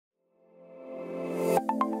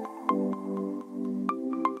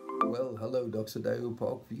Oxideo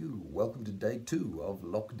Parkview. Welcome to day 2 of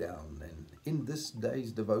lockdown. And in this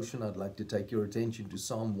day's devotion, I'd like to take your attention to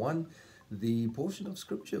Psalm 1, the portion of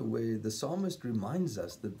scripture where the psalmist reminds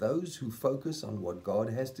us that those who focus on what God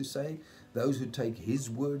has to say, those who take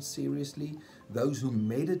His word seriously, those who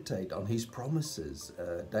meditate on His promises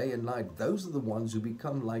day and night, those are the ones who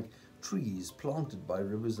become like trees planted by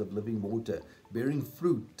rivers of living water, bearing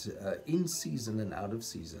fruit in season and out of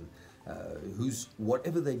season. Whose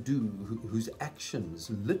whatever they do, whose actions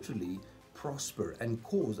literally prosper and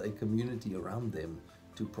cause a community around them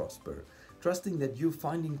to prosper. Trusting that you're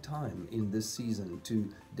finding time in this season to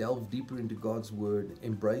delve deeper into God's word,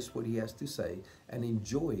 embrace what He has to say, and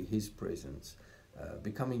enjoy His presence.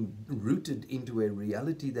 Becoming rooted into a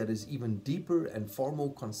reality that is even deeper and far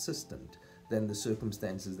more consistent than the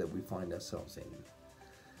circumstances that we find ourselves in.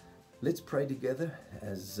 Let's pray together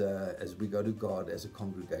as we go to God as a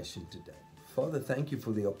congregation today. Father, thank you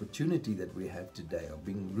for the opportunity that we have today of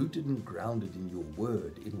being rooted and grounded in your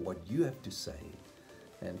word, in what you have to say.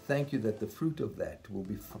 And thank you that the fruit of that will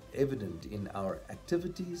be evident in our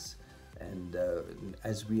activities and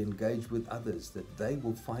as we engage with others, that they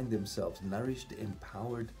will find themselves nourished,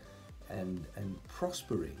 empowered, and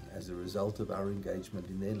prospering as a result of our engagement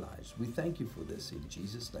in their lives. We thank you for this in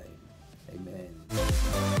Jesus' name. Amen.